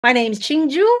My name is Ching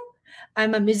Juhl.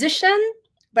 I'm a musician,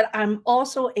 but I'm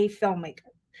also a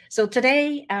filmmaker. So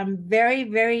today I'm very,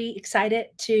 very excited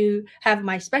to have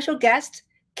my special guest,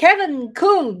 Kevin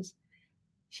Kunze.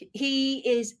 He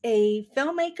is a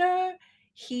filmmaker,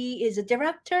 he is a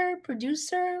director,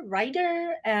 producer,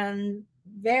 writer, and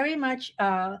very much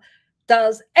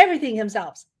does everything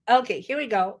himself. Okay, here we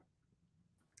go.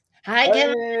 Hi,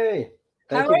 Kevin. Hey,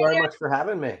 How thank you are very you? much for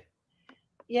having me.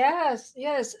 Yes,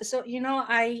 yes. So,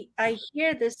 I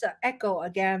hear this echo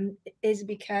again is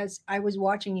because I was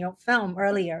watching your film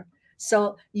earlier.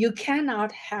 So you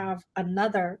cannot have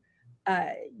another uh,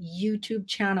 YouTube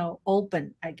channel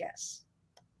open, I guess,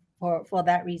 for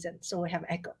that reason. So we have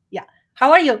echo. Yeah.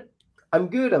 How are you? I'm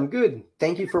good. I'm good.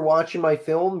 Thank you for watching my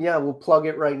film. Yeah, we'll plug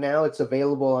it right now. It's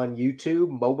available on YouTube,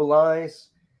 Mobilize,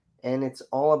 and it's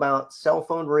all about cell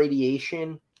phone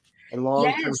radiation and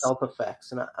long-term Yes, health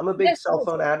effects. And I'm a big yes, cell yes.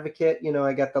 phone advocate.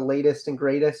 I got the latest and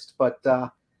greatest, but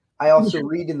I also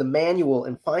read in the manual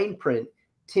and fine print,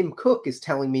 Tim Cook is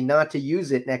telling me not to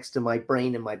use it next to my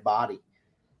brain and my body.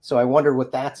 So I wonder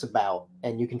what that's about.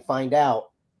 And you can find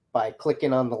out by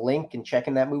clicking on the link and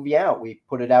checking that movie out. We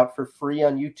put it out for free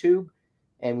on YouTube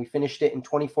and we finished it in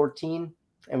 2014.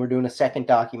 And we're doing a second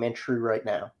documentary right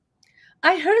now.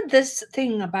 I heard this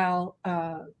thing about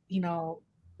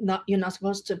not you're not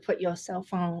supposed to put your cell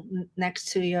phone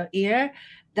next to your ear.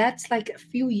 That's like a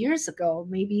few years ago.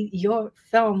 Maybe your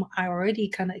film I already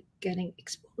kind of getting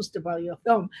exposed about your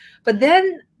film. But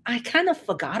then I kind of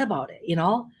forgot about it.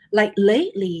 Like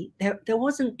lately there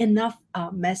wasn't enough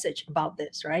message about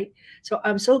this, right? So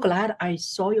I'm so glad I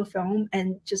saw your film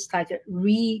and just like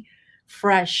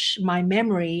refresh my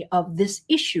memory of this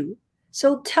issue.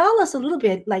 So tell us a little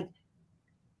bit like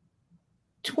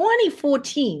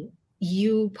 2014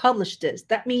 you published this.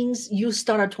 That means you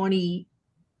started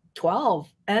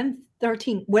 2012 and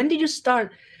 13. When did you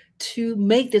start to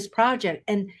make this project,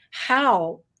 and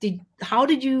how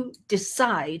did you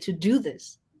decide to do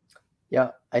this? Yeah,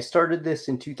 I started this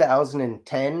in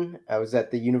 2010. I was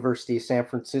at the University of San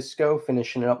Francisco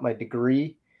finishing up my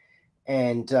degree.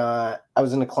 And I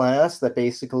was in a class that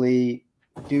basically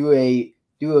do a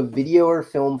do a video or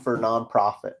film for a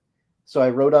nonprofit. So I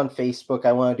wrote on Facebook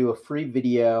I want to do a free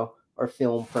video or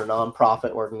film for a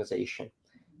nonprofit organization.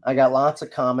 I got lots of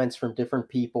comments from different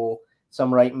people.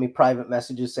 Some writing me private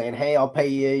messages saying, "Hey, I'll pay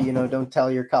you. Don't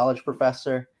tell your college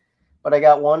professor." But I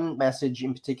got one message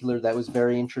in particular that was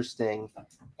very interesting,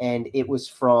 and it was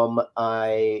from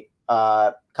a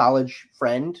college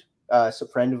friend, so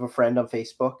friend of a friend on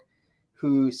Facebook,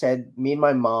 who said, me and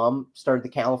my mom started the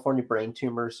California Brain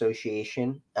Tumor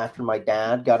Association after my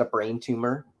dad got a brain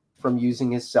tumor from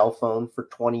using his cell phone for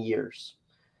 20 years.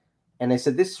 And I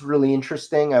said, this is really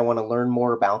interesting. I want to learn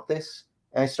more about this.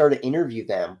 And I started to interview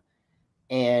them.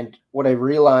 And what I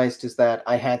realized is that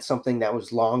I had something that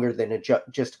was longer than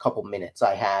just a couple minutes.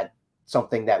 I had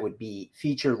something that would be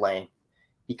feature length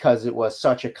because it was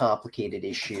such a complicated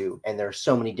issue. And there are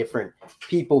so many different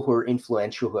people who are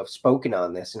influential who have spoken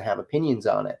on this and have opinions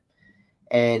on it.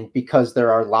 And because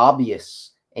there are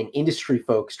lobbyists and industry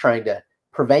folks trying to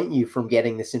prevent you from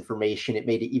getting this information, it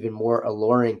made it even more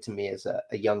alluring to me as a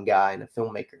young guy and a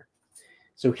filmmaker.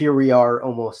 So here we are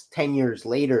almost 10 years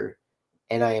later,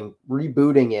 and I am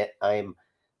rebooting it. I am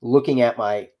looking at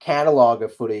my catalog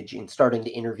of footage and starting to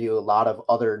interview a lot of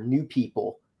other new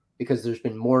people because there's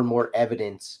been more and more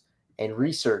evidence and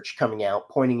research coming out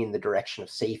pointing in the direction of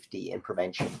safety and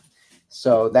prevention.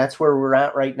 So that's where we're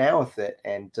at right now with it.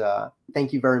 And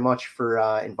thank you very much for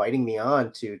inviting me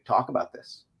on to talk about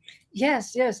this.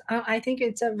 Yes, yes. I think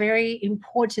it's a very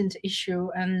important issue,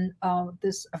 and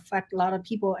this affect a lot of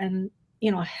people, and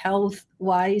health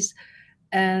wise,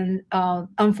 and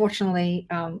unfortunately,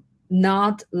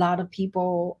 not a lot of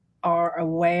people are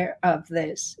aware of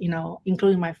this.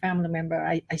 Including my family member.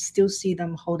 I still see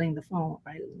them holding the phone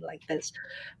right like this,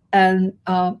 and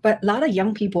but a lot of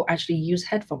young people actually use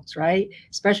headphones, right?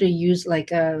 Especially use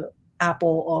like a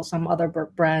Apple or some other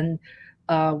brand.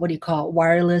 What do you call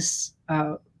wireless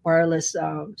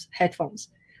headphones?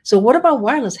 So what about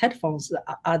wireless headphones?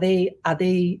 Are they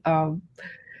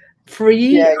free?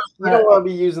 Yeah, you Uh, don't want to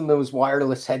be using those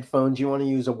wireless headphones. You want to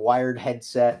use a wired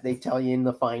headset. They tell you in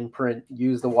the fine print,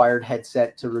 use the wired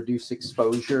headset to reduce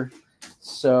exposure.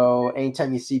 So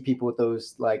anytime you see people with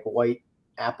those like white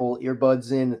Apple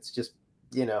earbuds in, it's just,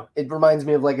 it reminds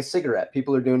me of like a cigarette.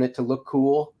 People are doing it to look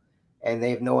cool and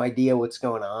they have no idea what's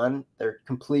going on. They're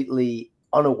completely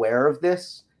unaware of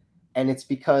this. And it's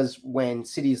because when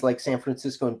cities like San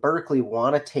Francisco and Berkeley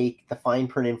want to take the fine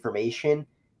print information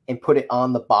and put it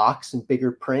on the box in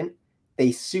bigger print,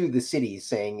 they sue the cities,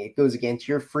 saying it goes against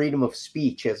your freedom of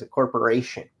speech as a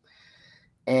corporation.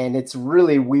 And it's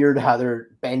really weird how they're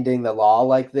bending the law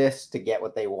like this to get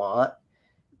what they want.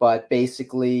 But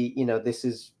basically, this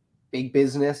is big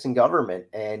business and government,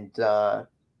 and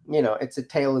it's a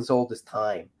tale as old as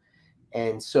time.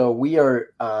 And so we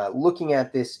are looking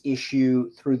at this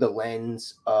issue through the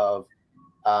lens of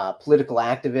political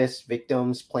activists,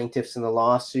 victims, plaintiffs in the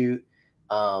lawsuit,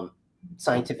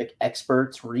 scientific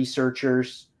experts,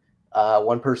 researchers.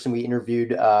 One person we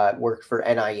interviewed worked for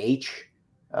NIH.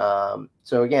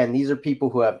 So again, these are people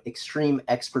who have extreme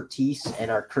expertise and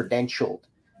are credentialed.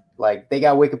 Like, they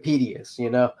got Wikipedias,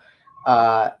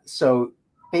 so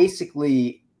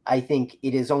basically, I think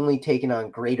it has only taken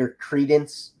on greater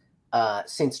credence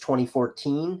since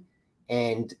 2014.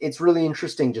 And it's really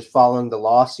interesting just following the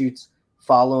lawsuits,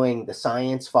 following the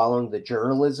science, following the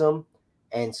journalism.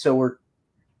 And so we're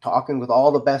talking with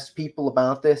all the best people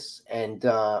about this, and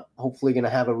hopefully going to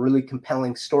have a really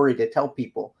compelling story to tell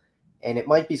people. And it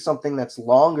might be something that's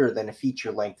longer than a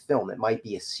feature-length film. It might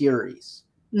be a series.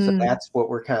 So that's what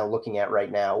we're kind of looking at right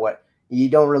now. What you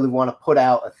don't really want to put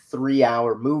out a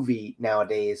 3-hour movie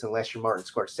nowadays unless you're Martin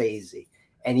Scorsese.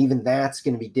 And even that's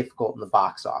going to be difficult in the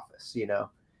box office, But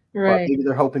Right. maybe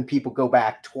they're hoping people go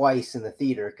back twice in the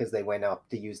theater because they went up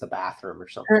to use the bathroom or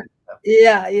something.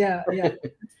 Yeah.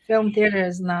 Film theater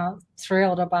is not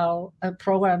thrilled about a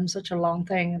program such a long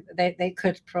thing. They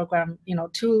could program,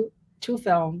 two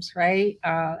films, right?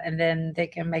 And then they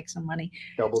can make some money.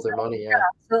 Double their money, yeah.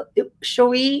 So shall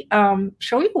we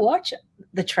watch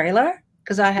the trailer?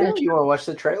 Because I had you want to watch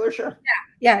the trailer? Sure.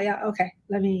 Yeah. Okay.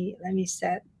 Let me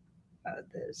set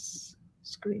this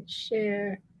screen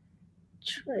share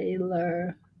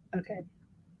trailer. Okay.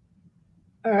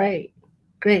 All right.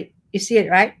 Great. You see it,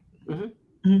 right?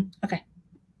 Okay.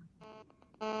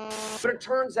 But it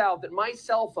turns out that my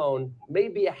cell phone may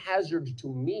be a hazard to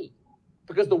me,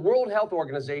 because the World Health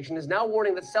Organization is now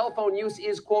warning that cell phone use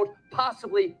is, quote,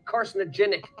 possibly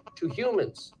carcinogenic to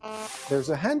humans. There's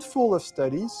a handful of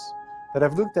studies that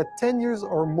have looked at 10 years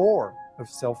or more of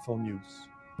cell phone use.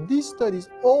 These studies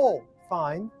all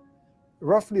find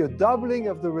roughly a doubling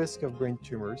of the risk of brain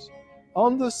tumors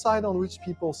on the side on which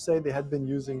people say they had been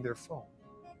using their phone.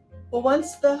 Well,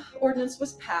 once the ordinance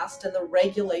was passed and the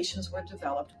regulations were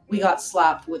developed, we got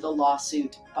slapped with a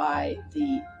lawsuit by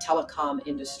the telecom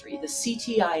industry. The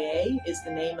CTIA is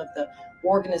the name of the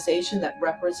organization that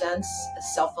represents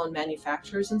cell phone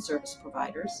manufacturers and service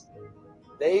providers.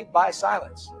 They buy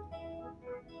silence.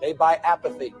 They buy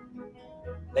apathy.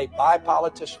 They buy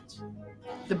politicians.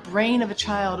 The brain of a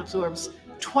child absorbs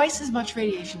twice as much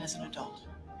radiation as an adult.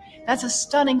 That's a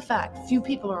stunning fact. Few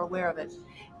people are aware of it.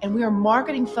 And we are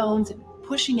marketing phones and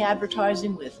pushing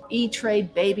advertising with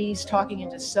E-Trade babies talking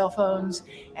into cell phones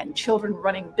and children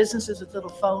running businesses with little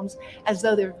phones as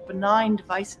though they're benign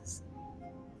devices.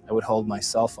 I would hold my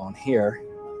cell phone here,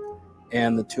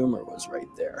 and the tumor was right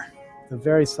there. The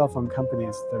very cell phone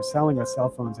companies that are selling us cell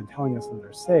phones and telling us that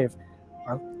they're safe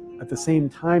are at the same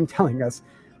time telling us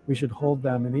we should hold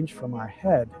them an inch from our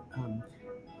head.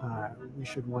 We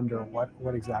should wonder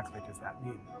what exactly does that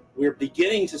mean? We're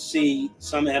beginning to see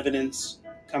some evidence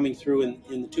coming through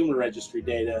in the tumor registry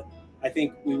data. I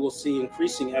think we will see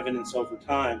increasing evidence over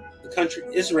time. The country,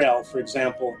 Israel, for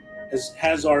example,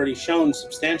 has already shown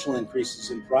substantial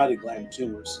increases in parotid gland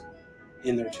tumors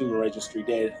in their tumor registry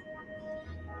data.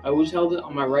 I always held it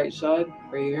on my right side,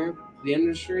 right here. The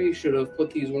industry should have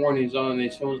put these warnings on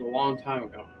these phones a long time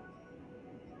ago.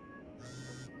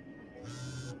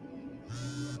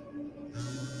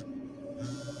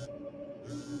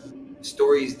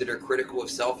 Stories that are critical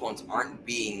of cell phones aren't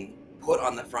being put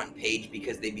on the front page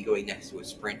because they'd be going next to a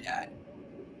Sprint ad.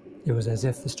 It was as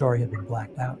if the story had been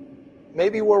blacked out.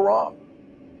 Maybe we're wrong,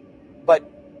 but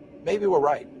maybe we're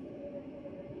right.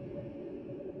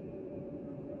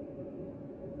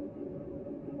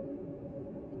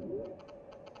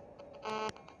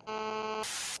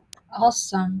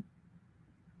 Awesome.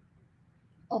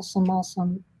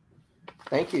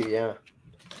 Thank you.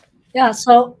 Yeah.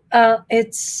 So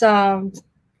it's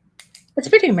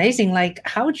pretty amazing. Like,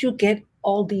 how would you get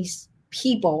all these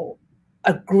people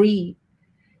agree?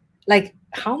 Like,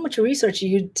 how much research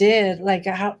you did? Like,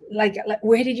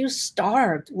 where did you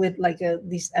start with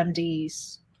these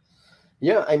MDs?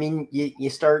 Yeah, I mean, you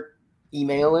start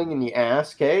emailing and you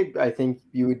ask, hey, I think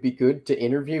you would be good to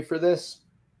interview for this.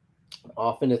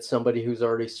 Often it's somebody who's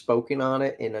already spoken on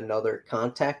it in another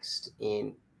context,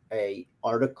 in a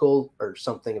article or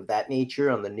something of that nature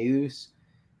on the news.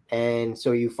 And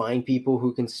so you find people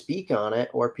who can speak on it,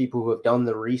 or people who have done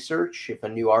the research. If a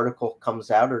new article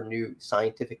comes out or new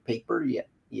scientific paper, you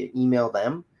email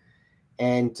them.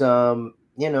 And,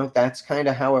 you know, that's kind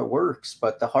of how it works.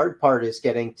 But the hard part is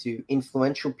getting to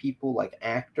influential people like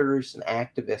actors and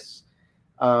activists,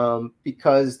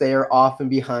 because they are often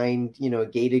behind, you know, a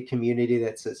gated community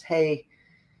that says, hey,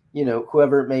 you know,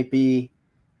 whoever it may be,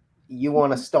 you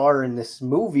want to star in this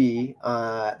movie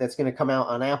that's going to come out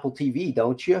on Apple TV,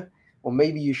 don't you? Well,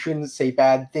 maybe you shouldn't say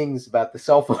bad things about the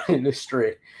cell phone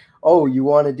industry. Oh, you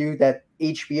want to do that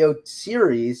HBO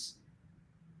series?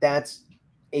 That's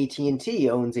AT&T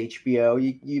owns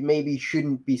HBO. You maybe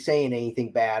shouldn't be saying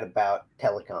anything bad about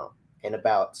telecom and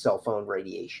about cell phone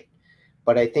radiation.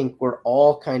 But I think we're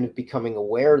all kind of becoming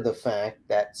aware of the fact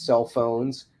that cell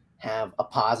phones have a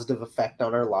positive effect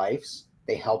on our lives.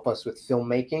 They help us with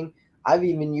filmmaking. I've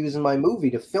even used in my movie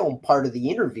to film part of the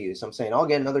interviews. I'm saying I'll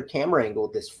get another camera angle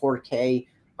with this 4K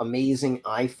amazing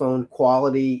iPhone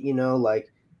quality, you know,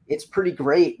 like it's pretty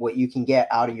great what you can get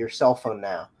out of your cell phone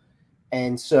now.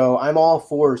 And so I'm all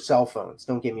for cell phones,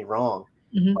 don't get me wrong.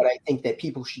 But I think that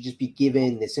people should just be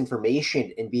given this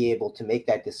information and be able to make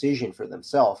that decision for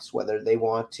themselves, whether they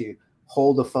want to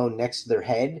hold a phone next to their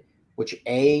head, which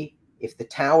if the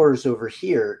tower's over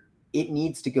here, it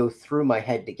needs to go through my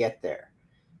head to get there.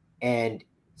 And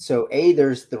so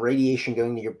there's the radiation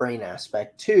going to your brain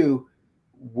aspect. 2,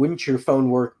 wouldn't your phone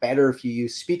work better if you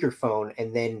use speakerphone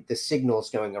and then the signal's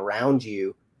going around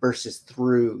you versus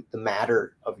through the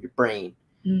matter of your brain?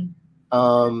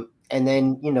 And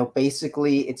then, you know,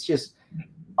 basically it's just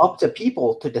up to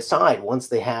people to decide once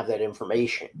they have that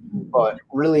information. But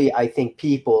really, I think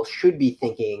people should be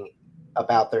thinking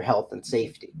about their health and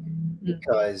safety,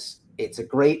 because it's a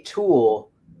great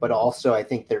tool, but also I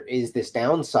think there is this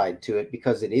downside to it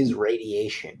because it is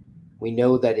radiation. We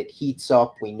know that it heats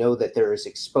up. We know that there is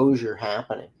exposure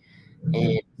happening.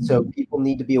 And so people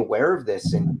need to be aware of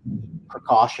this and be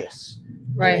precautious.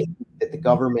 Right. That the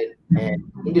government and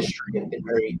industry have been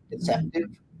very deceptive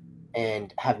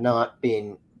and have not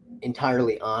been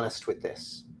entirely honest with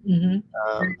this. And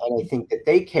I think that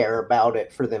they care about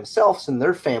it for themselves and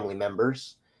their family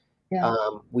members. Yeah.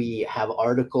 We have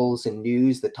articles and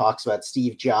news that talks about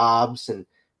Steve Jobs and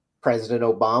President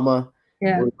Obama.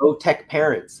 Yeah. Were low tech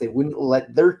parents. They wouldn't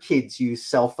let their kids use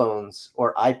cell phones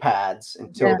or iPads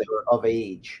until they were of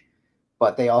age.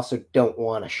 But they also don't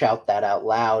want to shout that out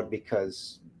loud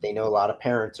because they know a lot of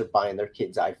parents are buying their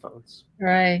kids iPhones.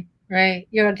 Right, right.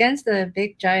 You're against the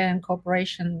big giant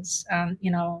corporations.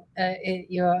 You know,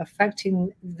 you're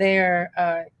affecting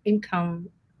their income,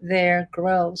 their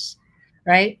growth,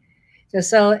 right?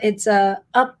 So it's a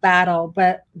up battle,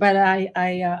 but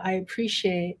I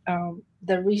appreciate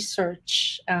the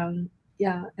research.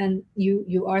 Yeah, and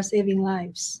you are saving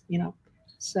lives. You know,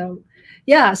 so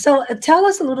yeah. So tell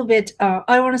us a little bit.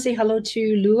 I want to say hello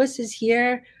to Lewis is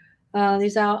here.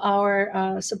 These are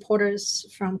our supporters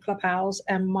from Clubhouse,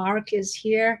 and Mark is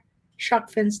here.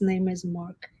 Sharkfin's name is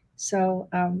Mark. So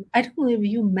I don't know if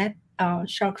you met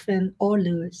Sharkfin or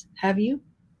Lewis. Have you?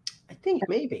 I think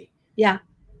maybe. Yeah,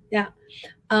 yeah.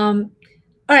 All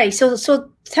right. So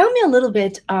tell me a little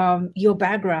bit your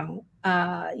background.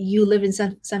 You live in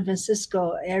San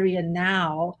Francisco area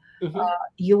now.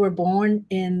 You were born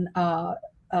in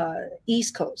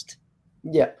East Coast.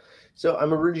 Yeah. So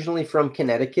I'm originally from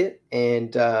Connecticut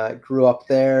and grew up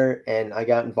there, and I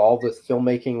got involved with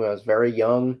filmmaking when I was very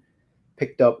young.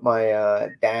 Picked up my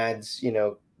dad's, you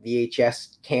know,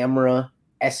 VHS camera,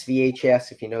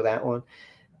 SVHS, if you know that one,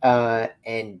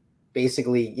 and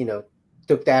basically, you know,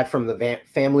 took that from the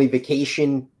family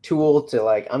vacation tool to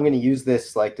like, I'm going to use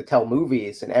this like to tell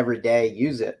movies and every day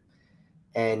use it.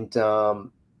 And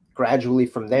gradually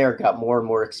from there got more and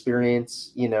more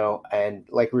experience, you know, and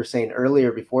like we were saying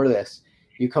earlier before this,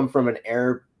 you come from an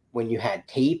era when you had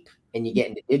tape and you get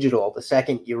into digital. The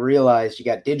second you realize you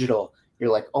got digital,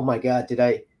 you're like, oh my God, did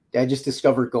I just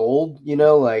discover gold? You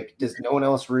know, like, does no one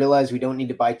else realize we don't need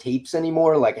to buy tapes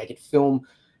anymore? Like I could film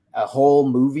a whole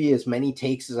movie as many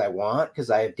takes as I want because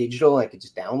I have digital. I could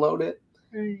just download it.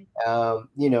 Right.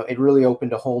 You know, it really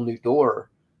opened a whole new door.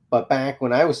 But back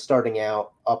when I was starting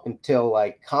out, up until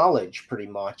like college, pretty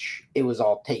much, it was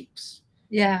all tapes.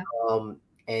 Yeah.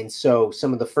 And so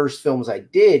some of the first films I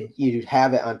did, you'd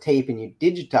have it on tape and you'd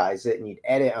digitize it and you'd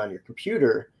edit on your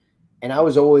computer. And I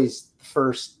was always the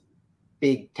first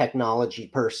big technology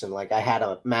person. Like I had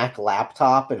a Mac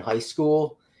laptop in high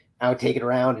school. I would take it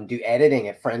around and do editing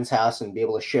at friends' house and be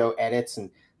able to show edits.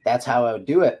 And that's how I would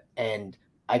do it. And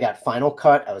I got Final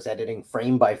Cut. I was editing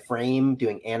frame by frame,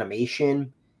 doing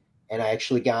animation. And I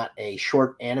actually got a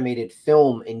short animated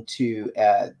film into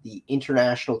the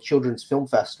International Children's Film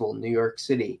Festival in New York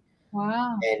City.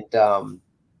 Wow. And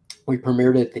We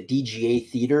premiered it at the DGA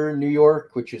Theater in New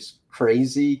York, which is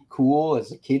crazy cool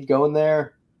as a kid going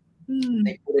there.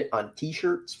 They put it on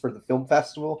T-shirts for the film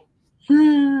festival.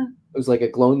 It was like a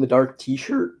glow-in-the-dark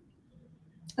T-shirt.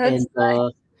 And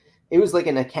nice. it was like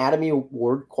an Academy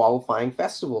Award qualifying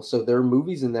festival. So there are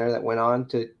movies in there that went on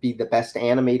to be the best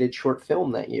animated short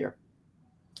film that year.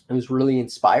 It was really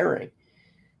inspiring.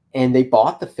 And they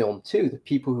bought the film too. The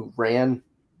people who ran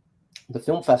the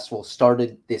film festival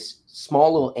started this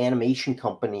small little animation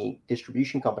company,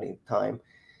 distribution company at the time,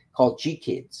 called G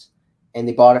Kids. And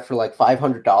they bought it for like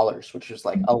 $500, which was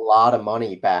like a lot of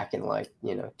money back in like,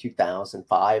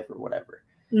 2005 or whatever.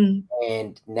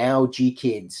 And now G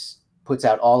Kids puts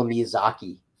out all the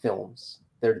Miyazaki films.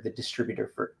 They're the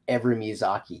distributor for every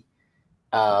Miyazaki,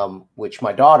 which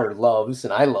my daughter loves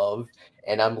and I love.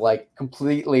 And I'm like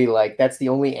completely like, that's the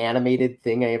only animated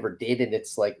thing I ever did. And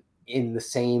it's like in the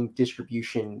same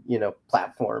distribution,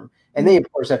 platform. And they,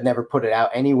 of course, have never put it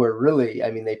out anywhere really.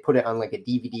 I mean, they put it on like a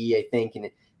DVD, I think, and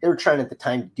they were trying at the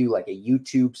time to do like a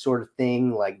YouTube sort of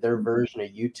thing, like their version of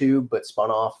YouTube, but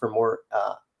spun off for more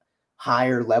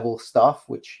higher level stuff,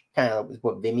 which kind of is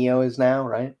what Vimeo is now,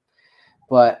 right?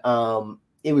 But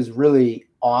it was really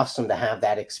awesome to have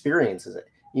that experience.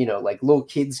 Like little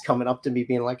kids coming up to me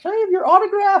being like, "Can I have your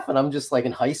autograph?" And I'm just like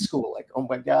in high school, like, "Oh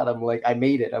my God," I'm like, "I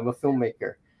made it. I'm a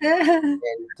filmmaker." And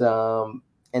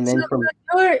then so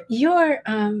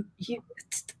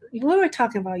we were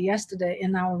talking about yesterday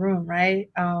in our room, right?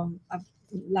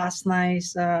 Last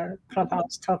night's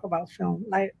Clubhouse talk about film.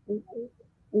 Like,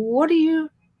 what do you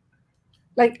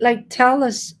like? Tell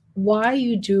us why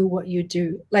you do what you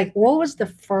do. Like, what was the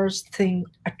first thing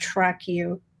attract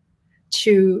you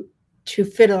to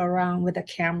fiddle around with a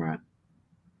camera?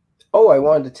 Oh, I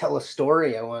wanted to tell a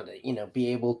story. I wanted to, be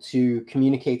able to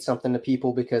communicate something to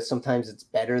people, because sometimes it's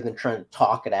better than trying to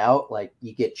talk it out. Like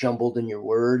you get jumbled in your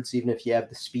words. Even if you have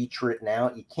the speech written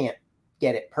out, you can't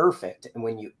get it perfect. And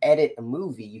when you edit a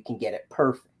movie, you can get it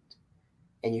perfect.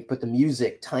 And you put the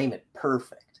music, time it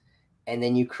perfect. And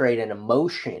then you create an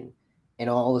emotion. And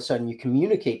all of a sudden you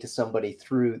communicate to somebody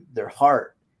through their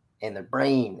heart and their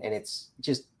brain. And it's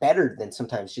just better than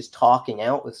sometimes just talking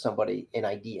out with somebody an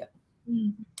idea.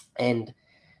 And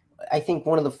I think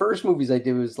one of the first movies I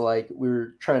did was like, we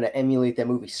were trying to emulate that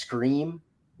movie Scream,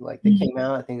 like that came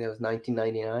out, I think that was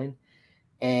 1999.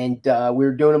 And we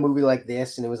were doing a movie like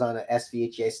this, and it was on an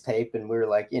SVHS tape, and we were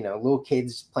like, little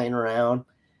kids playing around.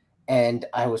 And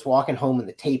I was walking home and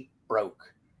the tape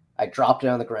broke. I dropped it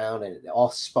on the ground and it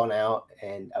all spun out.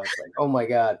 And I was like, oh my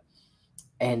God.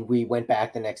 And we went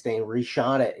back the next day and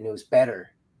reshot it, and it was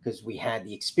better because we had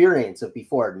the experience of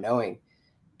before knowing.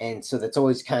 And so that's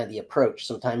always kind of the approach.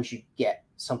 Sometimes you get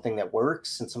something that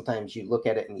works, and sometimes you look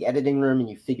at it in the editing room and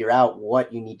you figure out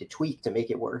what you need to tweak to make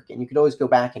it work. And you could always go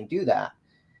back and do that.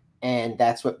 And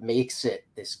that's what makes it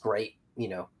this great,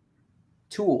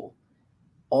 tool.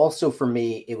 Also for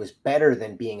me, it was better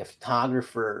than being a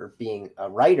photographer or being a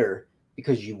writer,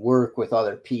 because you work with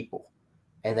other people.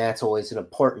 And that's always an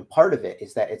important part of it,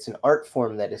 is that it's an art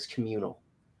form that is communal.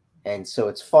 And so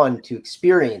it's fun to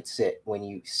experience it. When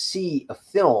you see a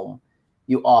film,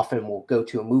 you often will go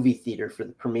to a movie theater for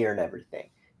the premiere and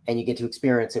everything, and you get to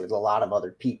experience it with a lot of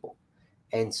other people.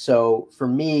 And so for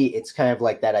me, it's kind of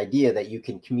like that idea that you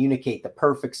can communicate the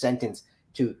perfect sentence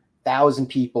to 1,000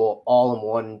 people all in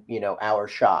one, hour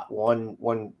shot,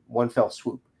 one fell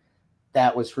swoop.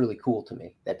 That was really cool to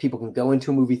me, that people can go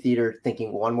into a movie theater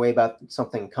thinking one way about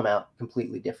something and come out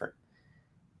completely different.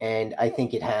 And I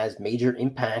think it has major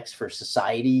impacts for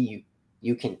society.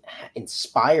 You can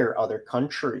inspire other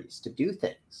countries to do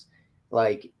things.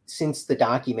 Like, since the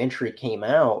documentary came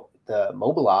out, the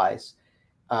Mobilize,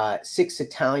 6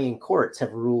 Italian courts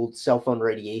have ruled cell phone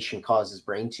radiation causes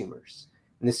brain tumors.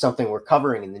 And this is something we're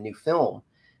covering in the new film.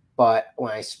 But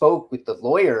when I spoke with the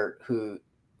lawyer who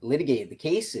litigated the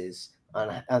cases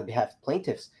on behalf of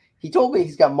plaintiffs, he told me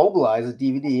he's got Mobilize, a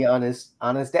DVD,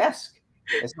 on his desk.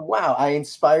 I said, wow, I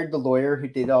inspired the lawyer who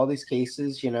did all these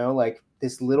cases, like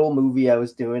this little movie I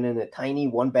was doing in a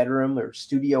tiny 1-bedroom or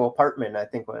studio apartment, I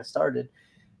think, when I started,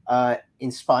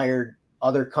 inspired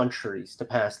other countries to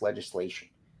pass legislation.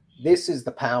 This is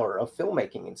the power of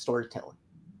filmmaking and storytelling.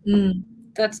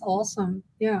 That's awesome.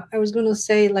 Yeah, I was going to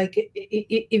say, like,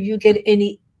 if you get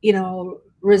any,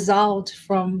 result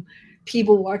from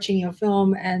people watching your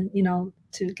film and,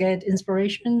 to get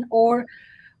inspiration or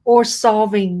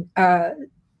solving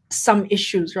some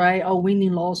issues, right? Or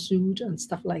winning lawsuit and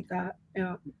stuff like that.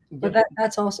 Yeah. But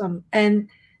that's awesome. And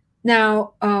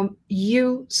now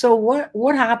so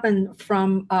what happened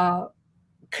from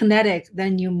Connecticut,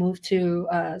 then you moved to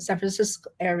San Francisco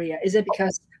area? Is it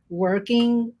because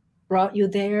working brought you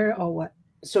there, or what?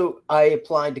 So I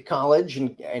applied to college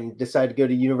and decided to go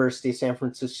to University of San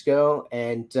Francisco,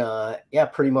 and yeah,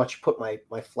 pretty much put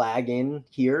my flag in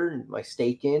here, my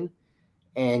stake in,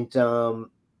 and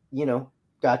you know,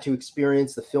 got to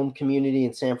experience the film community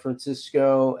in San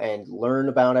Francisco and learn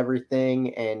about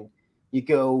everything. And you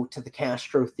go to the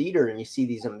Castro Theater and you see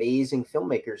these amazing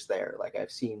filmmakers there. Like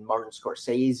I've seen Martin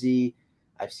Scorsese,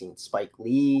 I've seen Spike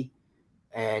Lee,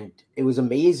 and it was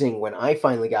amazing when I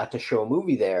finally got to show a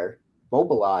movie there,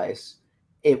 Mobilize.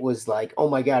 It was like, oh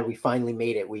my God, we finally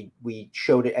made it. We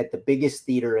showed it at the biggest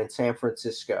theater in San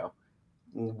Francisco.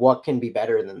 What can be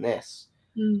better than this?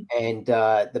 Mm. And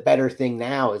the better thing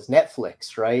now is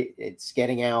Netflix, right? It's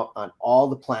getting out on all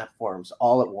the platforms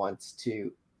all at once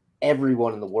to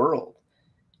everyone in the world.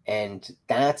 And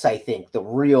that's, I think, the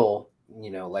real,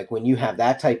 you know, like when you have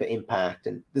that type of impact.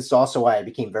 And this is also why I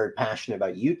became very passionate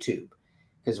about YouTube,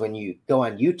 because when you go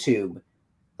on YouTube,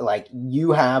 like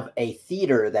you have a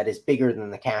theater that is bigger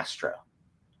than the Castro,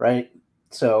 right?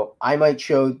 So I might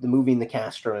show the movie in the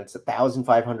Castro and it's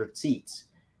 1,500 seats,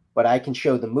 but I can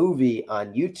show the movie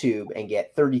on YouTube and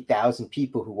get 30,000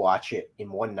 people who watch it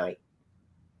in one night.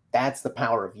 That's the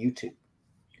power of YouTube.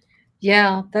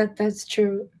 Yeah, that's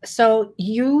true. So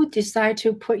you decide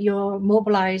to put your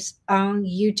Mobilize on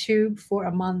YouTube for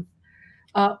a month.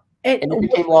 And it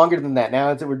became longer than that.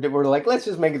 Now we're like, let's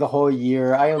just make it the whole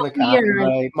year. I own the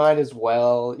copyright, might as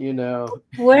well, you know.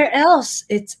 Where else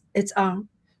it's on?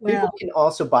 People can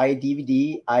also buy a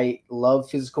DVD. I love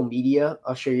physical media.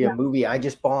 I'll show you a movie I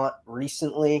just bought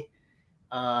recently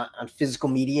on physical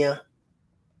media.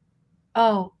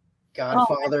 Oh.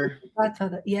 Godfather.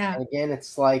 Godfather, yeah. And again,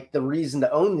 it's like the reason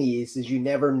to own these is you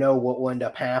never know what will end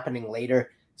up happening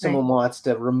later. Someone wants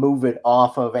to remove it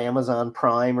off of Amazon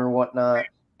Prime or whatnot,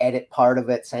 edit part of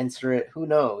it, censor it. Who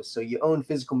knows? So you own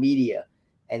physical media,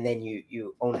 and then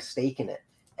you own a stake in it.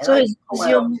 And so I is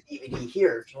your DVD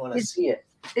here if you want to see it.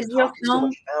 Is your so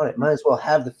much about it. Might as well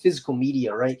have the physical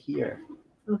media right here.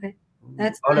 Okay,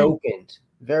 that's unopened. Nice.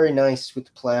 Very nice with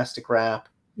the plastic wrap.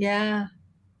 Yeah.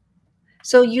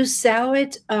 So you sell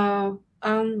it on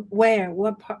where?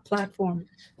 What platform?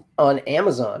 On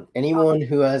Amazon. Anyone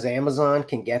who has Amazon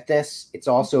can get this. It's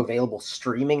also available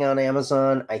streaming on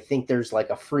Amazon. I think there's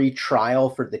like a free trial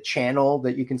for the channel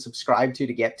that you can subscribe to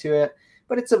get to it.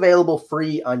 But it's available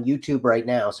free on YouTube right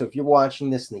now. So if you're watching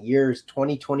this in the years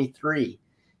 2023,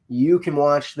 you can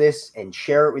watch this and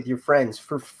share it with your friends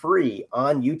for free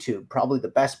on YouTube. Probably the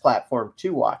best platform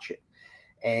to watch it.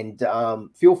 And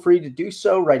feel free to do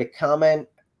so. Write a comment,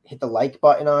 hit the like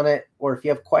button on it. Or if you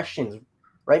have questions,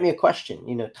 write me a question,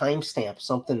 you know, timestamp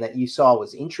something that you saw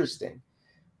was interesting.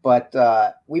 But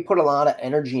we put a lot of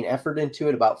energy and effort into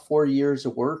it, about 4 years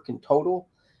of work in total.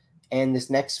 And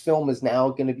this next film is now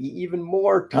going to be even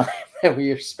more time that we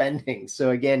are spending.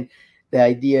 So again, the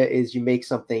idea is you make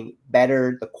something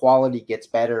better. The quality gets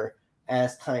better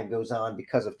as time goes on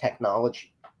because of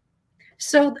technology.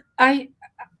 So I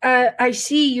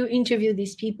see you interview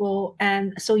these people,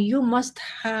 and so you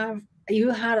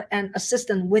had an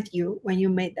assistant with you when you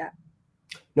made that.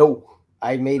 No,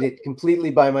 I made it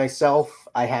completely by myself.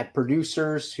 I had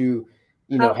producers who,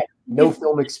 you know, had no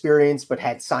film experience, but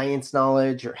had science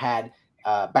knowledge or had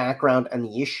background on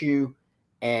the issue.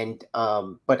 And,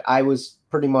 but I was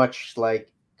pretty much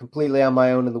like completely on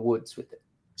my own in the woods with it.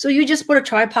 So you just put a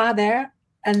tripod there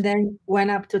and then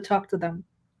went up to talk to them.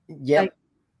 Yeah. Like,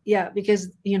 yeah,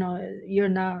 because, you know, you're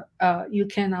not, you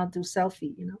cannot do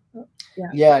selfie, you know?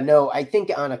 Yeah, no, I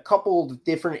think on a couple of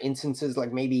different instances,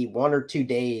 like maybe 1 or 2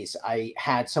 days, I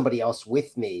had somebody else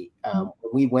with me.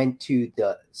 We went to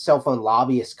the cell phone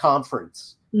lobbyist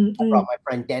conference. I brought my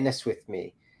friend Dennis with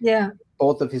me. Yeah.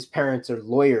 Both of his parents are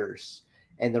lawyers.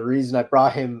 And the reason I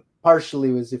brought him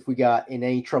partially was if we got in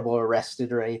any trouble or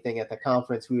arrested or anything at the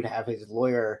conference, we would have his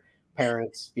lawyer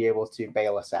parents be able to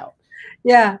bail us out.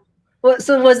 Yeah. Well,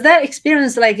 so was that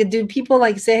experience like, do people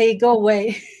like say, hey, go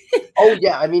away? Oh,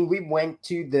 yeah. I mean, we went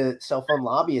to the cell phone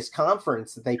lobbyist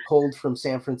conference that they pulled from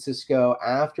San Francisco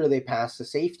after they passed the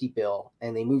safety bill,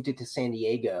 and they moved it to San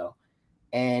Diego.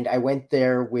 And I went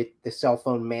there with the cell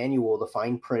phone manual, the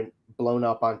fine print blown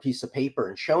up on a piece of paper,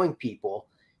 and showing people,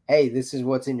 hey, this is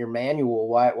what's in your manual.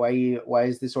 Why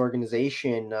is this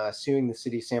organization suing the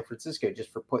city of San Francisco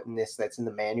just for putting this that's in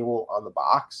the manual on the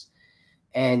box?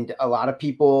 And a lot of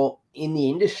people in the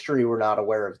industry were not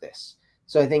aware of this.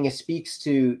 So I think it speaks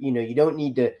to, you know, you don't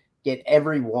need to get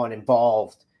everyone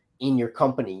involved in your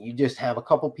company. You just have a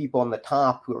couple people on the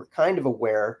top who are kind of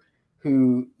aware,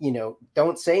 who, you know,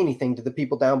 don't say anything to the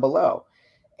people down below.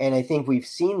 And I think we've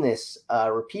seen this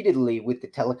repeatedly with the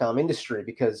telecom industry,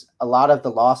 because a lot of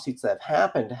the lawsuits that have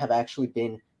happened have actually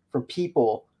been from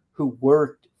people who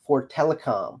worked for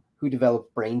telecom, who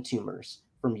developed brain tumors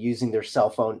from using their cell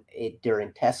phone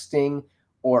during testing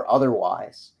or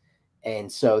otherwise.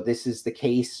 And so this is the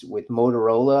case with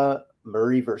Motorola,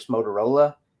 Murray versus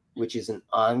Motorola, which is an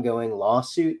ongoing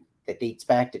lawsuit that dates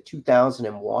back to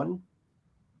 2001.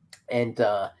 And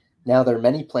now there are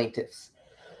many plaintiffs,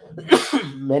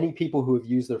 many people who have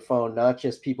used their phone, not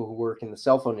just people who work in the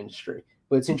cell phone industry.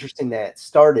 But it's interesting that it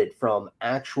started from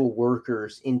actual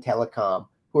workers in telecom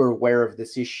who are aware of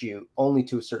this issue only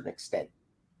to a certain extent.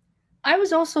 I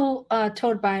was also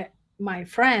told by my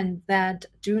friend that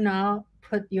do not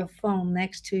put your phone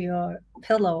next to your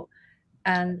pillow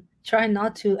and try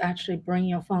not to actually bring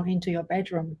your phone into your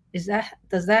bedroom. Does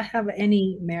that have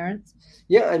any merit?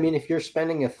 Yeah, I mean, if you're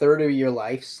spending a third of your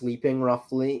life sleeping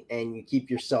roughly and you keep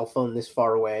your cell phone this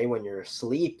far away when you're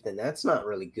asleep, then that's not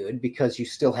really good because you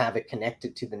still have it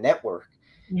connected to the network.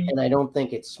 Mm-hmm. And I don't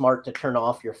think it's smart to turn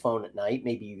off your phone at night.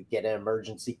 Maybe you get an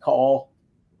emergency call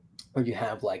or you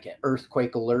have like an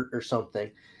earthquake alert or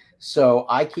something. So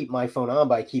I keep my phone on,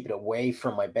 but I keep it away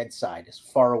from my bedside, as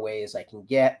far away as I can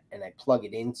get, and I plug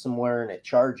it in somewhere and it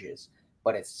charges,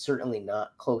 but it's certainly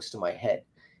not close to my head.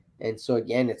 And so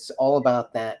again, it's all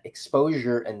about that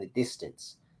exposure and the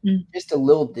distance. Just a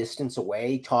little distance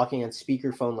away, talking on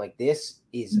speakerphone like this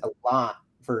is a lot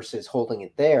versus holding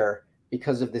it there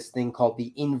because of this thing called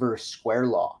the inverse square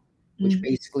law, which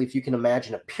basically, if you can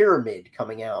imagine a pyramid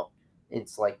coming out,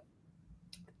 it's like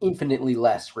infinitely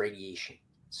less radiation.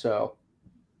 So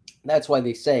that's why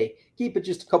they say keep it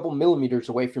just a couple millimeters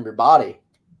away from your body.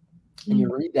 And you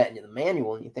read that in the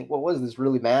manual and you think, well, what does this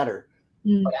really matter?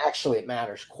 But actually it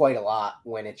matters quite a lot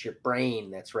when it's your brain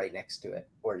that's right next to it,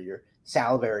 or your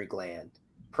salivary gland,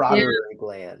 prodromary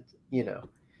gland, you know.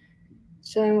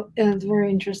 So it's very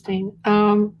interesting.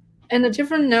 And a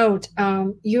different note,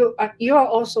 you are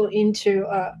also into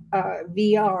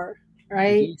VR,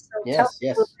 right? Mm-hmm. So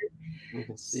yes.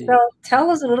 So tell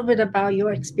us a little bit about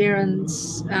your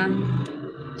experience.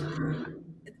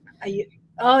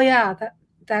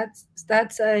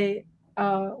 That's a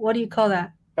what do you call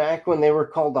that? Back when they were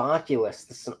called Oculus,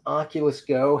 this is an Oculus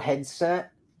Go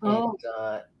headset. Oh.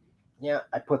 And yeah,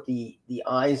 I put the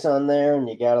eyes on there, and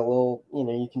you got a little,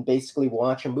 you can basically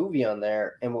watch a movie on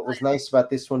there. And what was nice about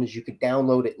this one is you could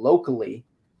download it locally.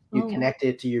 You connect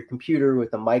it to your computer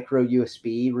with a micro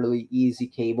USB, really easy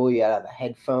cable. You have a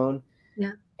headphone.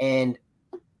 Yeah. And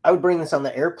I would bring this on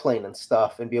the airplane and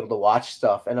stuff and be able to watch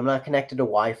stuff. And I'm not connected to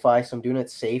Wi-Fi, so I'm doing it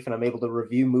safe, and I'm able to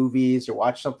review movies or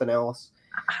watch something else.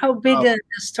 How big is the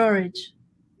storage?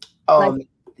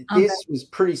 This was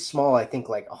pretty small, I think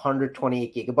like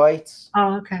 128 gigabytes.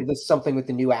 Oh, okay. So this is something with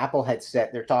the new Apple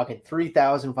headset. They're talking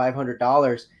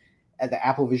 $3,500 at the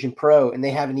Apple Vision Pro, and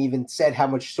they haven't even said how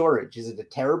much storage. Is it a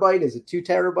terabyte? Is it 2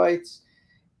 terabytes?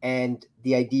 And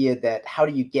the idea that how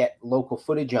do you get local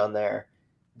footage on there?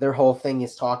 Their whole thing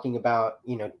is talking about,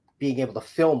 being able to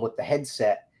film with the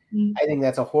headset. I think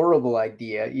that's a horrible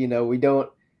idea. We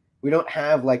don't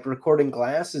have like recording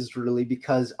glasses really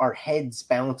because our heads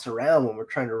bounce around when we're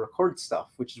trying to record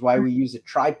stuff, which is why we use a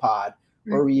tripod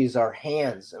or we use our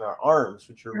hands and our arms,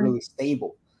 which are really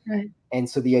stable. Right. And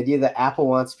so the idea that Apple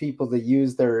wants people to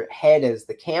use their head as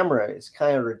the camera is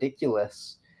kind of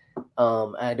ridiculous.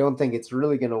 I don't think it's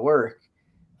really going to work.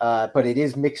 But it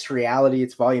is mixed reality.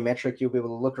 It's volumetric. You'll be able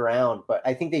to look around. But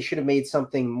I think they should have made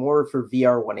something more for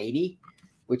VR 180,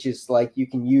 which is like you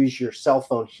can use your cell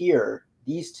phone here,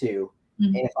 these two.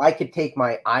 And if I could take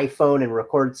my iPhone and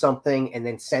record something and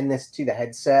then send this to the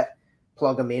headset,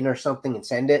 plug them in or something and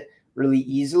send it really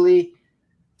easily,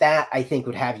 that I think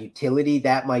would have utility.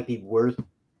 That might be worth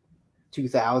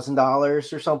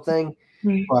 $2,000 or something.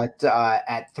 But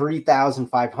at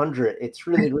 $3,500, it's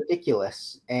really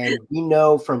ridiculous. And we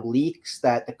know from leaks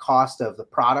that the cost of the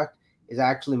product is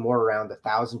actually more around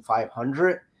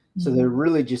 $1,500. So they're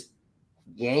really just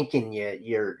yanking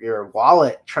your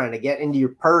wallet, trying to get into your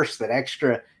purse that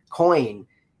extra coin.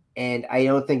 And I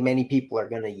don't think many people are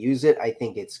going to use it. I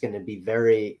think it's going to be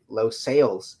very low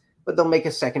sales. But they'll make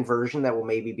a second version that will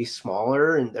maybe be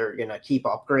smaller, and they're going to keep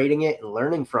upgrading it and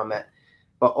learning from it.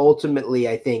 But ultimately,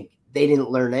 I think they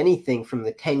didn't learn anything from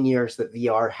the 10 years that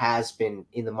VR has been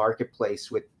in the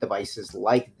marketplace with devices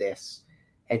like this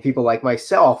and people like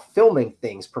myself filming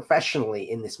things professionally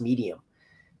in this medium.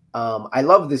 I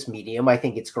love this medium. I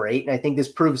think it's great. And I think this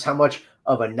proves how much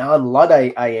of a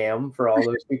non-Luddite I am for all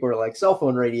those people who are like cell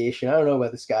phone radiation. I don't know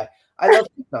about this guy. I love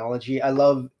technology. I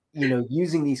love,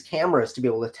 using these cameras to be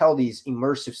able to tell these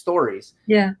immersive stories.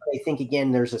 Yeah. I think,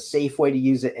 again, there's a safe way to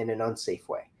use it and an unsafe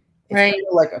way. It's kind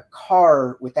of like a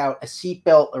car without a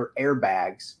seatbelt or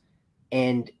airbags.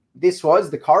 And this was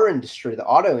the car industry, the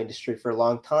auto industry for a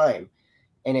long time.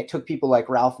 And it took people like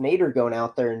Ralph Nader going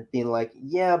out there and being like,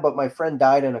 yeah, but my friend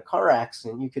died in a car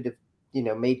accident. You could have,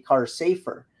 made cars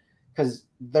safer, because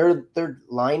their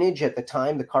lineage at the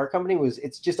time, the car company, was,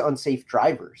 it's just unsafe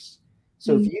drivers.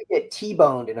 So if you get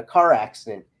T-boned in a car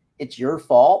accident, it's your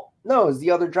fault? No, it's the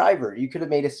other driver. You could have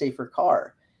made a safer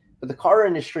car. But the car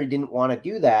industry didn't want to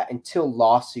do that until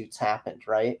lawsuits happened,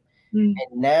 right? And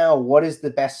now what is the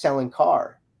best-selling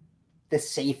car? The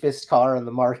safest car on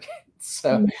the market.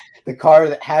 So the car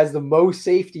that has the most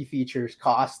safety features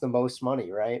costs the most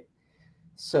money, right?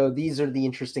 So these are the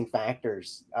interesting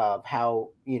factors of how,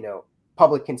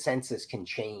 public consensus can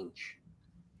change.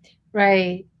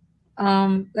 Right.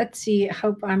 Let's see. I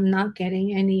hope I'm not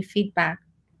getting any feedback,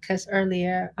 because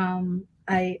earlier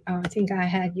I think I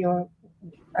had your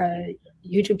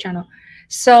YouTube channel.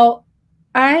 So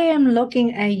I am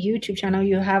looking at YouTube channel.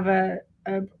 You have a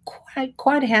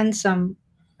quite handsome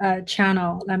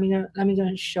channel. Let me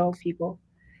go show people.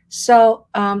 So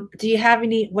do you have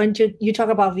any, when you talk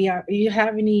about VR, do you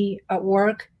have any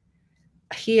work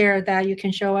here that you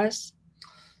can show us?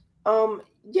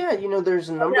 Yeah, there's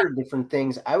a number of different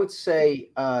things. I would say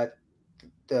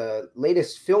the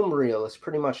latest film reel is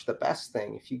pretty much the best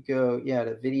thing. If you go,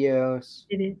 to videos,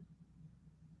 it is.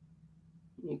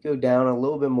 You go down a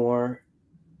little bit more.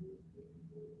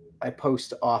 I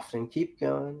post often. Keep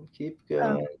going.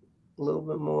 A little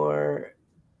bit more.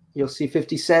 You'll see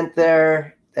 50 Cent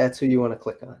there. That's who you want to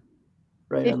click on.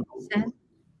 Right 50 on. Cent?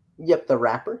 Yep, the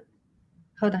rapper.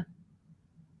 Hold on.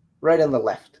 Right on the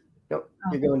left. Nope,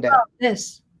 you're going down. Oh,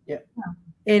 this. Yep. Oh,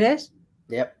 it is?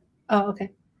 Yep. Oh,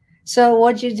 okay. So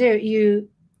what'd you do?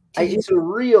 It's a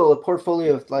reel, a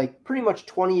portfolio of like pretty much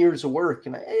 20 years of work,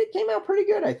 and it came out pretty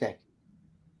good, I think.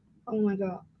 Oh my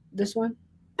God. This one?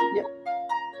 Yep.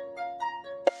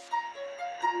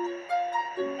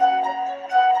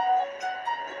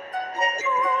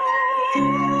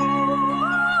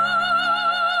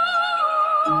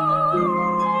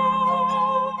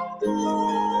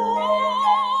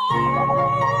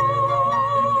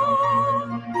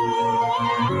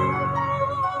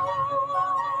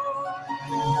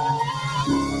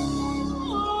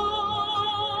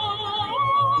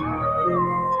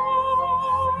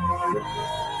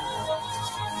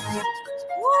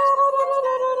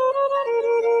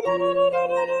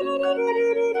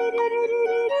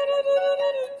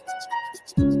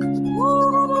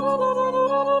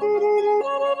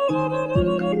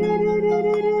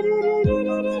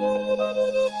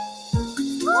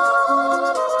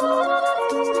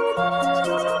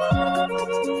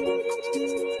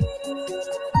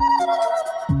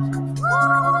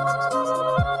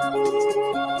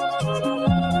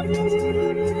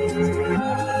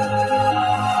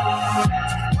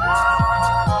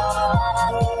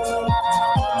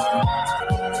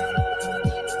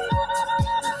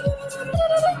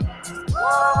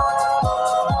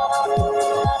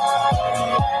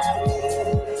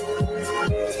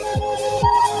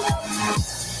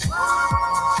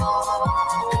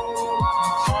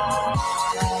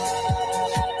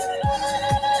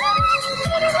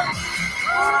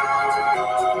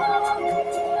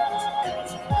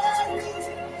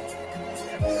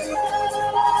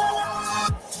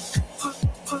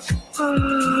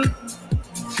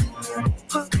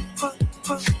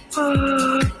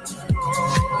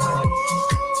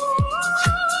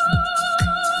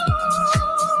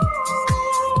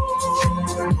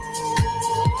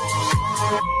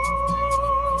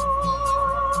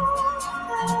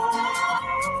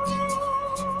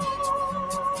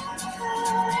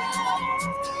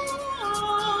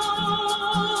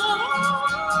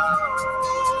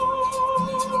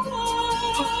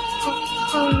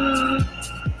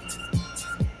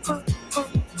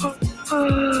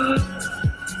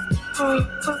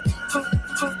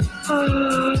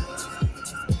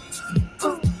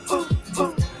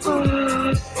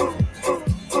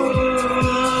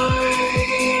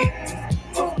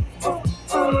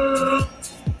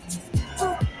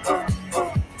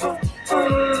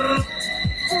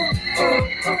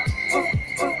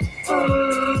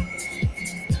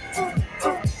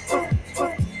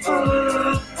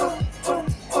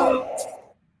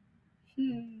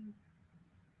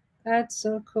 That's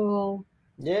so cool.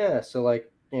 Yeah, so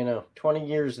like, 20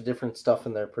 years of different stuff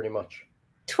in there pretty much.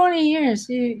 20 years.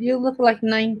 You look like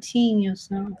 19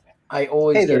 yourself. I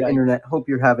always Hey there, get Internet. Hope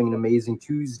you're having an amazing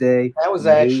Tuesday. That was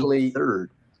May actually 3rd.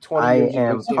 20 I years ago,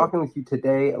 am too. talking with you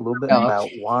today a little bit Oh. about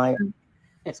why.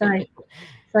 Sorry.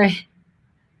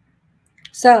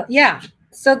 So yeah.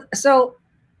 So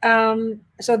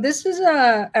this is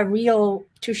a reel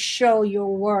to show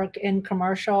your work in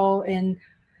commercial, and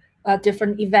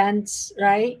different events,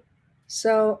 right?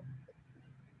 So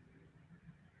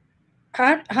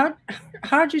how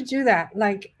how'd you do that?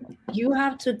 Like you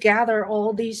have to gather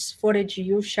all these footage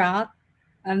you shot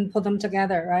and put them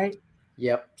together, right?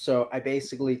 Yep. So I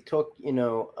basically took,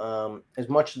 as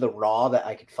much of the raw that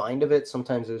I could find of it.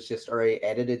 Sometimes it was just already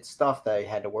edited stuff that I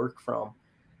had to work from.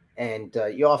 And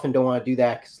you often don't want to do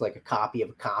that because like a copy of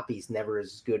a copy is never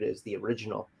as good as the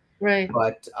original. Right.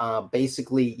 But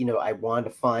basically, I wanted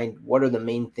to find what are the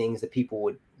main things that people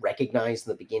would recognize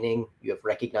in the beginning. You have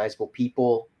recognizable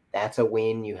people. That's a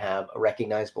win. You have a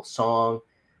recognizable song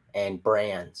and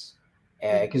brands.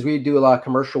 Because we do a lot of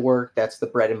commercial work. That's the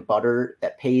bread and butter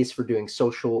that pays for doing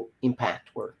social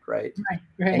impact work, right?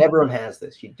 Right. And everyone has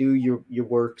this. You do your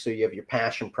work, so you have your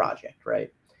passion project,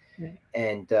 right?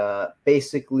 And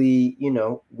basically,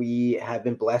 we have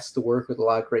been blessed to work with a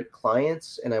lot of great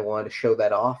clients, and I wanted to show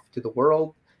that off to the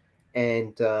world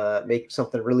and make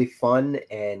something really fun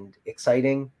and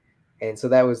exciting. And so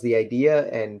that was the idea.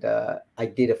 And I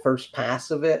did a first pass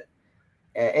of it.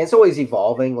 And it's always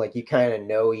evolving. Like you kind of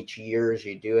know each year as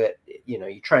you do it,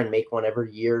 you try and make one every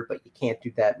year, but you can't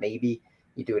do that. Maybe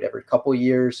you do it every couple of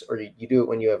years, or you do it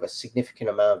when you have a significant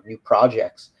amount of new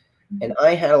projects. And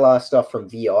I had a lot of stuff from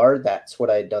VR. That's what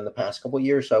I had done the past couple of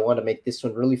years. So I wanted to make this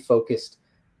one really focused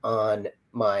on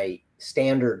my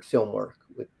standard film work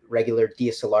with regular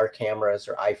DSLR cameras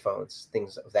or iPhones,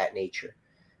 things of that nature.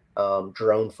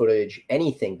 Drone footage,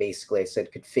 anything basically I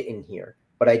said could fit in here.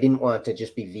 But I didn't want it to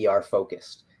just be VR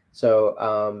focused.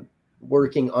 So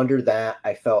working under that,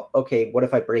 I felt, okay, what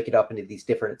if I break it up into these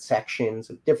different sections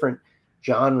of different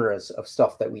genres of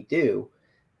stuff that we do?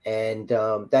 And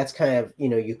that's kind of,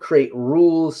 you create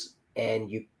rules and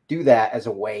you do that as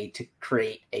a way to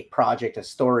create a project, a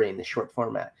story in the short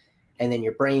format. And then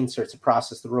your brain starts to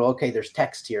process the rule. Okay, there's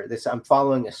text here. I'm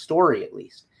following a story at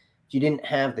least. If you didn't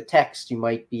have the text, you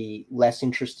might be less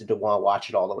interested to want to watch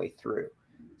it all the way through.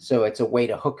 So it's a way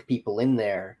to hook people in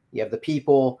there. You have the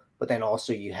people, but then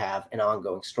also you have an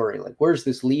ongoing story. Like, where's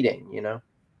this leading,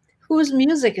 Whose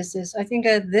music is this? I think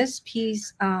this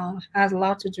piece has a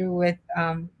lot to do with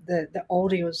the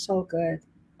audio is so good.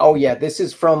 Oh yeah, this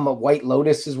is from White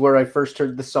Lotus is where I first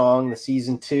heard the song, the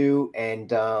season 2.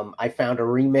 And I found a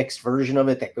remixed version of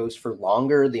it that goes for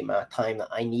longer, the amount of time that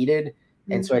I needed.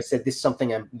 And so I said, this is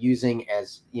something I'm using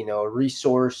as, a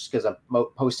resource because I'm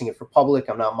posting it for public.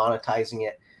 I'm not monetizing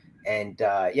it. And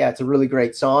yeah, it's a really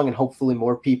great song. And hopefully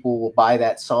more people will buy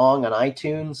that song on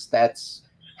iTunes. That's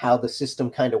how the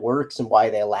system kind of works and why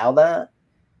they allow that.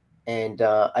 And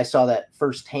I saw that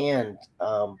firsthand.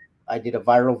 I did a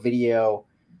viral video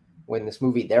when this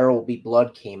movie There Will Be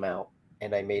Blood came out,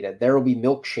 and I made There Will Be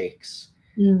Milkshakes.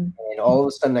 And all of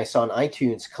a sudden I saw on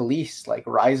iTunes Khalees like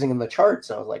rising in the charts.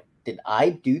 And I was like, did I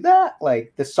do that?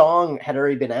 Like the song had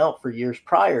already been out for years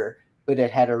prior, but it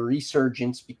had a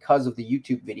resurgence because of the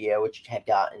YouTube video, which had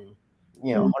gotten,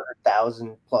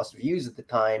 100,000 plus views at the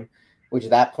time, which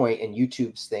at that point in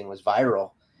YouTube's thing was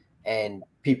viral. And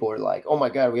people were like, oh my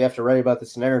God, we have to write about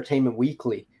this in Entertainment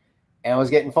Weekly. And I was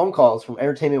getting phone calls from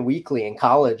Entertainment Weekly in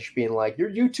college being like,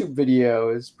 your YouTube video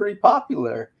is pretty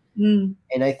popular. And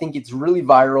I think it's really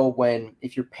viral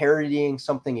if you're parodying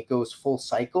something, it goes full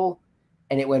cycle.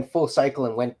 And it went full cycle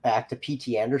and went back to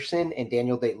P.T. Anderson and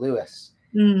Daniel Day-Lewis.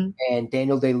 And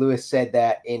Daniel Day-Lewis said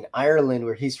that in Ireland,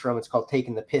 where he's from, it's called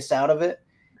taking the piss out of it,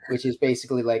 which is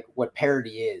basically like what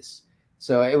parody is.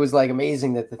 So it was like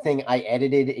amazing that the thing I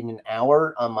edited in an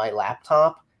hour on my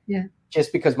laptop,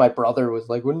 just because my brother was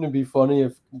like, wouldn't it be funny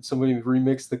if somebody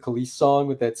remixed the Khalees song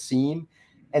with that scene?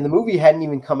 And the movie hadn't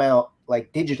even come out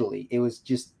like digitally. It was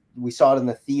just, we saw it in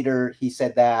the theater. He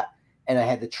said that. And I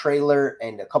had the trailer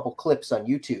and a couple clips on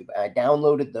YouTube. And I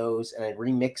downloaded those and I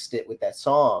remixed it with that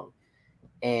song.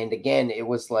 And again, it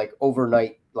was like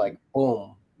overnight, like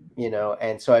boom,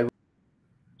 And so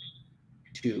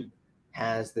YouTube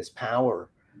has this power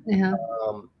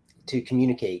to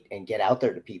communicate and get out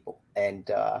there to people. And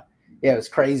yeah, it was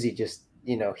crazy just,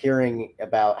 hearing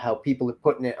about how people are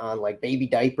putting it on like baby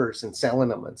diapers and selling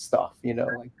them and stuff,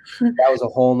 like that was a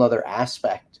whole nother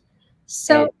aspect.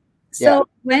 So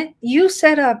when you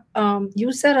set up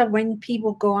when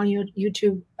people go on your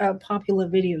YouTube popular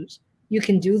videos, you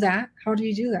can do that. How do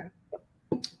you do that?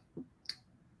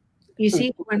 You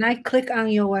see, when I click on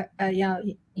your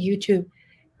YouTube,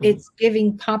 it's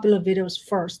giving popular videos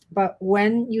first. But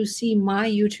when you see my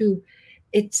YouTube,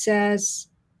 it says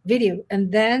video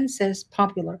and then says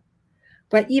popular.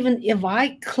 But even if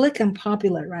I click on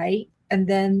popular, right, and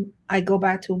then I go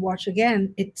back to watch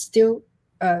again, it's still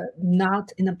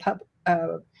not in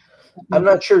the I'm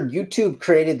not sure. YouTube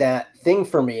created that thing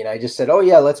for me, and I just said, "Oh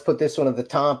yeah, let's put this one at the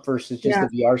top versus just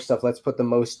the VR stuff. Let's put the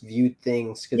most viewed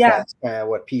things because that's kind of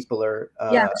what people are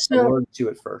allured to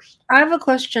at first." I have a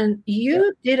question.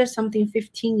 You did something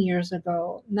 15 years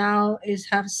ago. Now is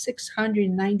have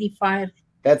 695.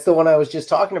 That's the one I was just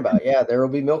talking about. Yeah, there will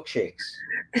be milkshakes.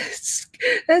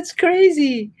 That's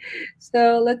crazy.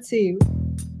 So let's see.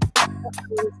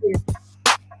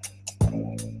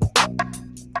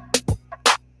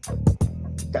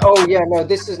 Oh yeah, no,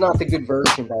 this is not the good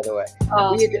version, by the way.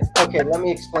 Okay, let me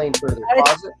explain further.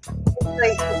 Pause it.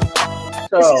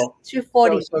 So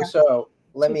 240. So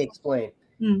let me explain.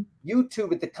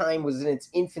 YouTube at the time was in its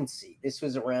infancy. This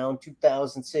was around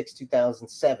 2006,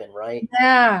 2007, right?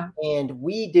 Yeah. And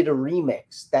we did a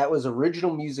remix. That was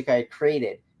original music I had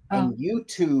created. And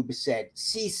YouTube said,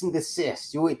 cease and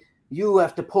desist. You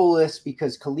have to pull this,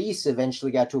 because Khalees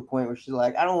eventually got to a point where she's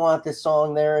like, I don't want this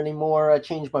song there anymore. I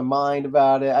changed my mind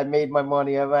about it. I made my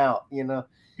money. I'm out, you know?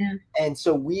 Yeah. And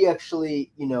so we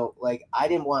actually, you know, like I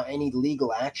didn't want any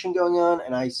legal action going on,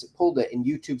 and I pulled it, and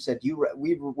YouTube said,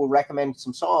 we will recommend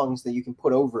some songs that you can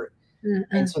put over it.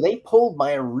 And so they pulled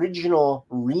my original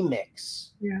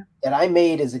remix that I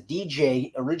made as a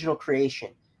DJ, original creation.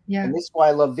 Yeah. And this is why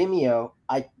I love Vimeo.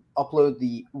 I upload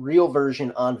the real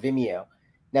version on Vimeo.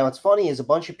 Now, what's funny is a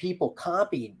bunch of people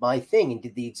copied my thing and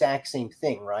did the exact same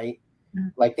thing, right?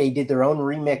 Like they did their own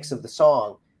remix of the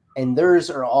song, and theirs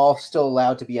are all still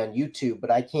allowed to be on YouTube, but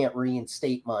I can't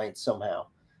reinstate mine somehow.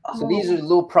 So these are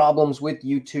little problems with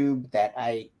YouTube that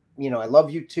I love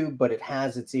YouTube, but it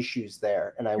has its issues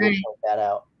there, and I will point that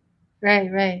out.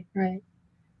 Right.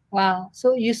 Wow.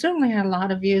 So you certainly had a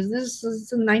lot of views. This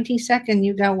is 19 seconds.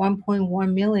 You got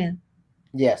 1.1 million.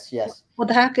 Yes. What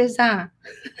the heck is that?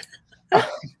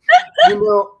 You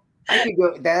know, I could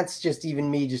go. That's just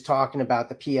even me just talking about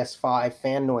the PS5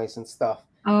 fan noise and stuff.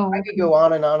 I could go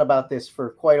on and on about this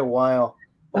for quite a while.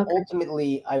 But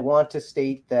ultimately, I want to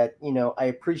state that, you know, I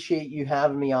appreciate you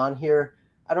having me on here.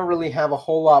 I don't really have a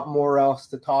whole lot more else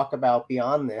to talk about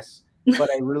beyond this, but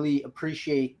I really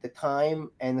appreciate the time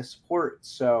and the support.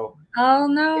 So. Oh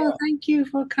no, thank you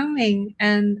for coming.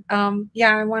 And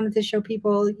I wanted to show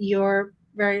people your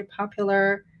very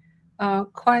popular,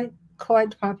 quite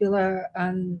popular,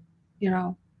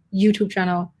 YouTube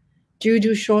channel. Do you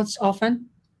do shorts often?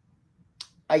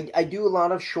 I do a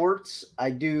lot of shorts. I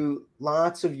do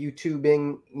lots of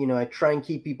YouTubing. You know, I try and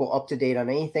keep people up to date on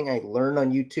anything I learn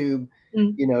on YouTube.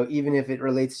 You know, even if it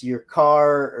relates to your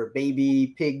car or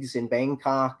baby pigs in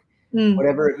Bangkok,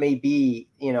 whatever it may be,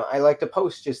 you know, I like to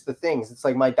post just the things. It's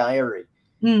like my diary.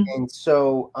 And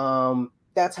so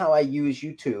that's how I use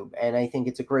YouTube. And I think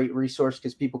it's a great resource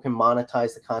because people can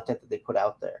monetize the content that they put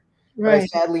out there. But I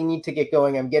sadly need to get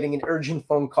going. I'm getting an urgent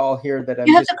phone call here that I'm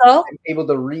able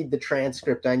to read the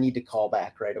transcript. I need to call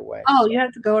back right away. Oh, you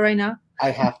have to go right now?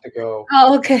 I have to go.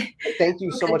 Oh, okay. Thank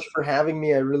you so much for having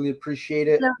me. I really appreciate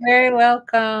it. You're very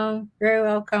welcome. Very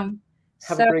welcome.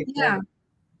 Have a great day.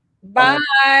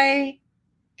 Bye,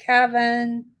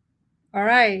 Kevin. All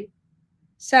right.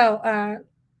 So,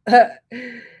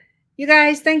 you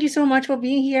guys, thank you so much for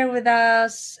being here with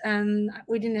us. And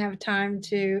we didn't have time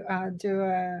to do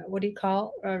a,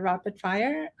 a rapid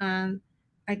fire. I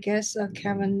guess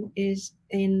Kevin is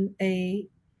in a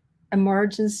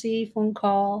emergency phone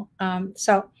call.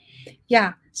 So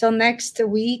next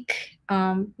week,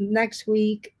 let's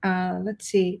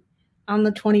see, on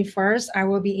the 21st, I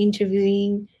will be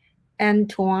interviewing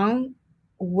Antoine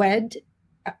Wed.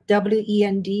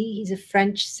 Wend. He's a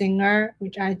French singer,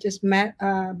 which I just met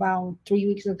about 3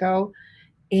 weeks ago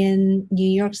in New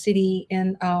York City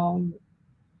in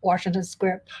Washington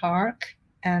Square Park.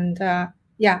 And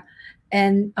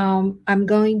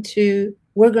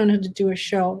we're going to do a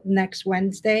show next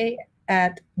Wednesday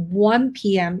at 1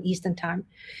 p.m. Eastern time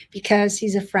because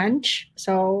he's a French.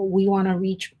 So we want to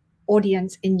reach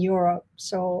audience in Europe.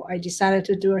 So I decided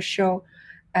to do a show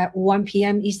at 1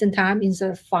 p.m. Eastern time instead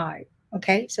of 5.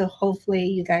 Okay, so hopefully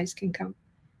you guys can come.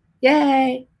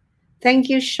 Yay! Thank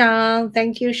you, Sean.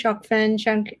 Thank you, Shockfin.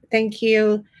 Thank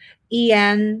you,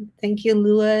 Ian. Thank you,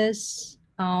 Louis.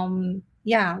 To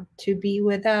be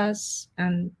with us,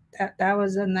 and that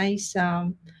was a nice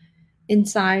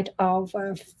insight of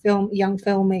a young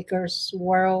filmmaker's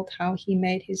world, how he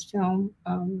made his film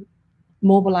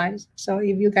Mobilize. So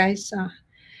if you guys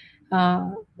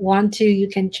want to, you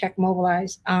can check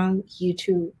Mobilize on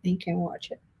YouTube and you can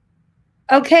watch it.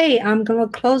 Okay, I'm gonna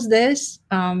close this.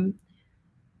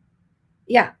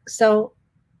 So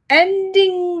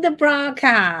ending the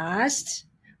broadcast.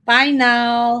 Bye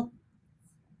now.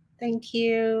 Thank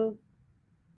you.